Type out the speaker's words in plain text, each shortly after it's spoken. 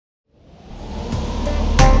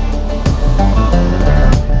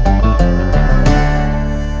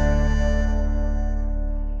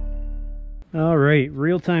All right,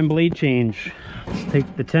 real-time blade change. Let's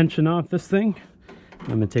take the tension off this thing. I'm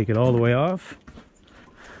gonna take it all the way off.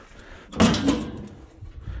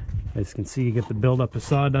 As you can see, you get the buildup of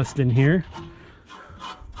sawdust in here.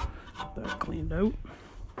 Get that cleaned out.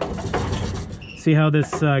 See how this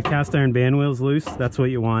cast iron band wheel's loose? That's what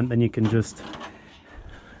you want. Then you can just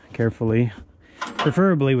carefully,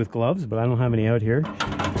 preferably with gloves, but I don't have any out here.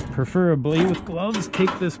 Preferably with gloves,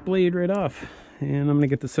 take this blade right off. And I'm gonna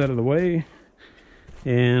get this out of the way.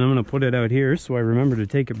 And I'm gonna put it out here so I remember to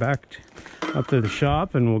take it back up to the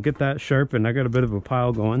shop, and we'll get that sharpened. I got a bit of a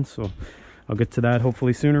pile going, so I'll get to that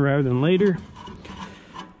hopefully sooner rather than later.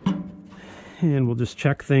 And we'll just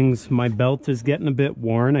check things. My belt is getting a bit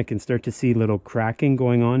worn. I can start to see little cracking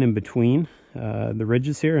going on in between the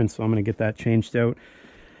ridges here, and so I'm gonna get that changed out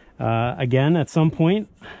again at some point.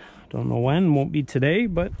 Don't know when, won't be today,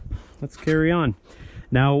 but let's carry on.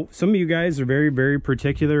 Now, some of you guys are very, very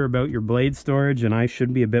particular about your blade storage, and I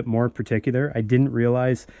should be a bit more particular. I didn't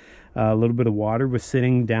realize a little bit of water was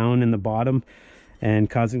sitting down in the bottom and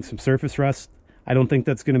causing some surface rust. I don't think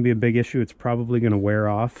that's going to be a big issue. It's probably going to wear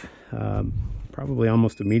off probably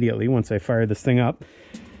almost immediately once I fire this thing up.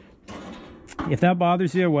 If that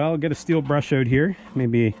bothers you, well, get a steel brush out here.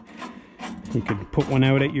 Maybe you could put one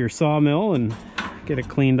out at your sawmill and get it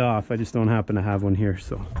cleaned off. I just don't happen to have one here,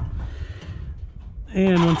 so.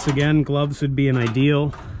 And once again, gloves would be an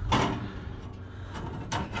ideal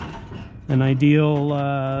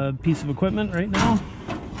piece of equipment right now.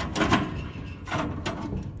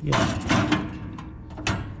 Yeah.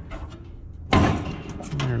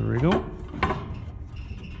 There we go.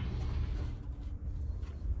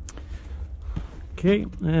 Okay,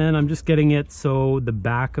 and I'm just getting it so the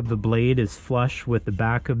back of the blade is flush with the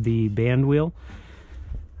back of the band wheel.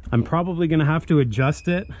 I'm probably going to have to adjust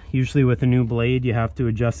it. Usually with a new blade you have to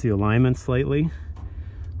adjust the alignment slightly,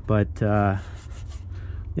 but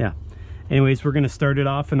yeah. Anyways, we're going to start it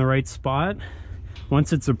off in the right spot.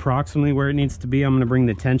 Once it's approximately where it needs to be, I'm going to bring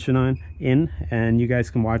the tension in, and you guys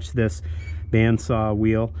can watch this bandsaw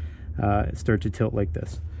wheel start to tilt like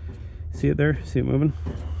this. See it there? See it moving?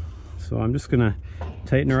 So I'm just going to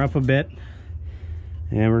tighten her up a bit,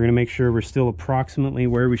 and we're going to make sure we're still approximately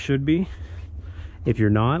where we should be. If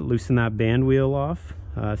you're not, loosen that band wheel off,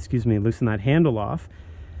 loosen that handle off,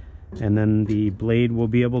 and then the blade will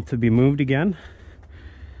be able to be moved again.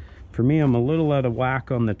 For me, I'm a little out of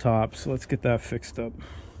whack on the top, so let's get that fixed up.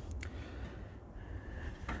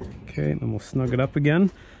 Okay, then we'll snug it up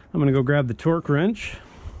again. I'm gonna go grab the torque wrench.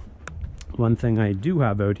 One thing I do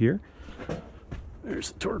have out here,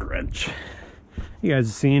 there's a torque wrench. You guys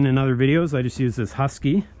have seen in other videos, I just use this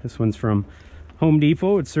Husky. This one's from Home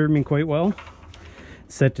Depot. It served me quite well.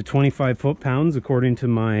 Set to 25 foot-pounds according to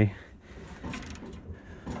my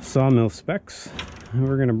sawmill specs. And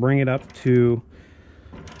we're going to bring it up to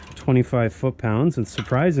 25 foot-pounds, and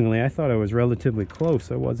surprisingly I thought I was relatively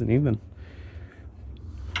close. I wasn't even.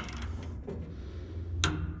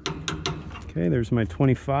 Okay, there's my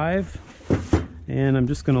 25, and I'm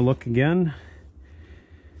just going to look again.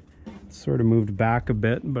 It's sort of moved back a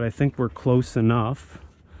bit, but I think we're close enough.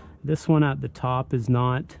 This one at the top is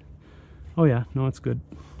not. Oh yeah, no, it's good.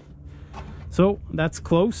 So that's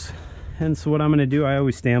close. And so what I'm going to do, I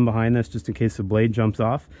always stand behind this just in case the blade jumps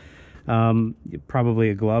off. Probably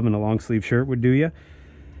a glove and a long sleeve shirt would do you.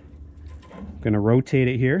 I'm going to rotate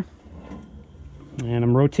it here. And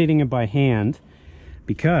I'm rotating it by hand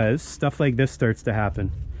because stuff like this starts to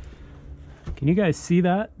happen. Can you guys see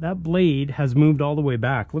that? That blade has moved all the way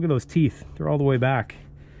back. Look at those teeth. They're all the way back.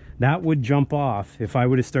 That would jump off if I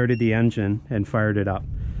would have started the engine and fired it up.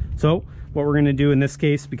 So what we're going to do in this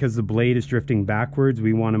case, because the blade is drifting backwards,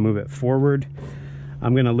 we want to move it forward.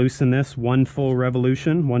 I'm going to loosen this one full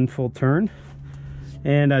revolution, one full turn.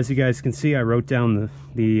 And as you guys can see, I wrote down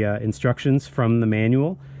the instructions from the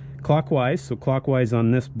manual. Clockwise, so clockwise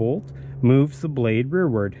on this bolt, moves the blade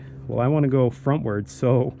rearward. Well, I want to go frontward,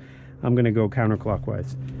 so I'm going to go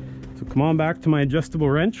counterclockwise. So come on back to my adjustable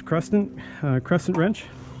wrench, crescent wrench.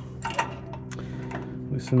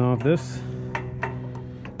 Loosen off this.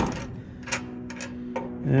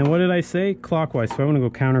 And what did I say? Clockwise. So I want to go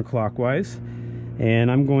counterclockwise, and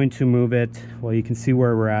I'm going to move it. Well, you can see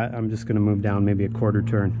where we're at. I'm just going to move down maybe a quarter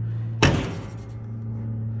turn.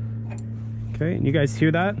 Okay, and you guys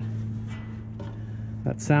hear that?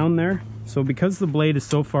 That sound there? So because the blade is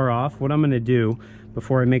so far off, what I'm going to do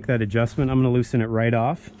before I make that adjustment, I'm going to loosen it right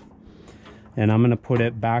off, and I'm going to put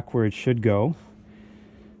it back where it should go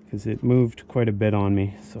because it moved quite a bit on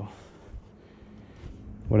me. So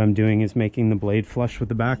what I'm doing is making the blade flush with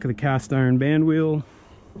the back of the cast iron band wheel.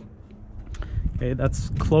 Okay, that's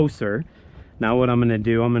closer. Now what I'm going to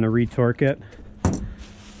do, I'm going to retorque it.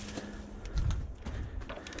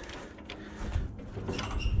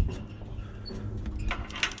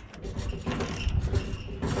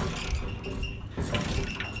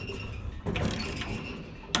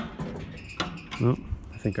 Oh,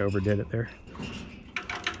 I think I overdid it there.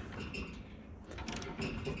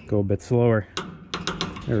 Go a bit slower.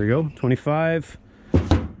 There we go, 25.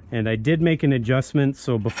 And I did make an adjustment,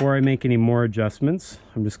 so before I make any more adjustments,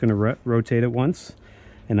 I'm just going to rotate it once.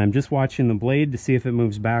 And I'm just watching the blade to see if it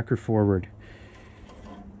moves back or forward.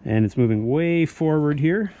 And it's moving way forward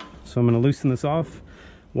here. So I'm going to loosen this off.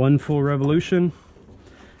 One full revolution.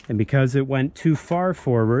 And because it went too far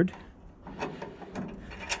forward,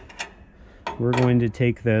 we're going to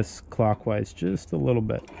take this clockwise just a little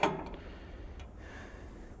bit.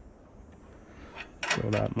 So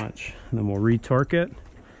that much. And then we'll retorque it,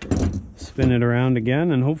 spin it around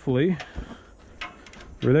again, and hopefully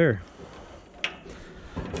we're there.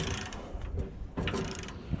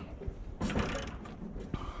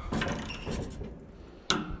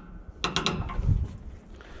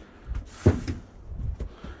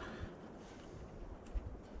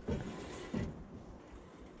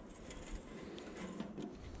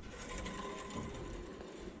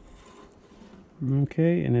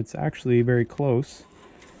 Okay, and it's actually very close.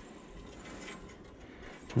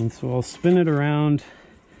 And so I'll spin it around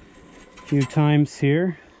a few times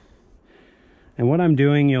here. And what I'm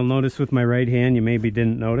doing, you'll notice with my right hand, you maybe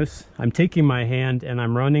didn't notice, I'm taking my hand and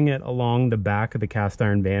I'm running it along the back of the cast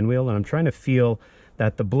iron band wheel, and I'm trying to feel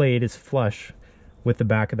that the blade is flush with the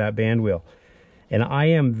back of that band wheel. And I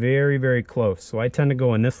am very, very close. So I tend to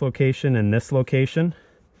go in this location and this location.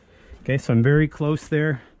 Okay, so I'm very close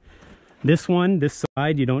there. This one, this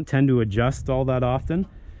side, you don't tend to adjust all that often.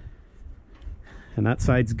 And that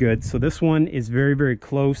side's good. So this one is very, very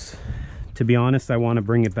close. To be honest, I want to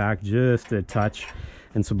bring it back just a touch.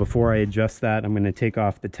 And so before I adjust that, I'm going to take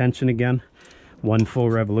off the tension again. One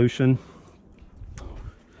full revolution.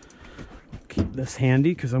 Keep this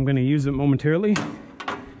handy because I'm going to use it momentarily.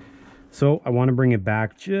 So I want to bring it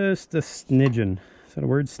back just a smidgen. Is that a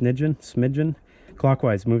word? Smidgen? Smidgen?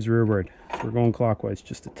 Clockwise, moves rearward. So we're going clockwise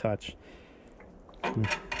just a touch.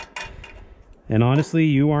 And honestly,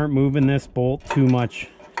 you aren't moving this bolt too much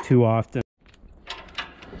too often.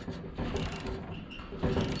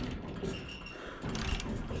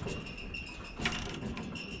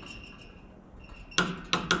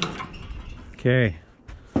 Okay,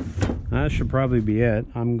 that should probably be it.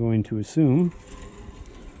 I'm going to assume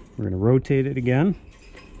we're going to rotate it again.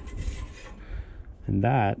 And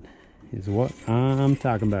that is what I'm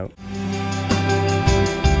talking about.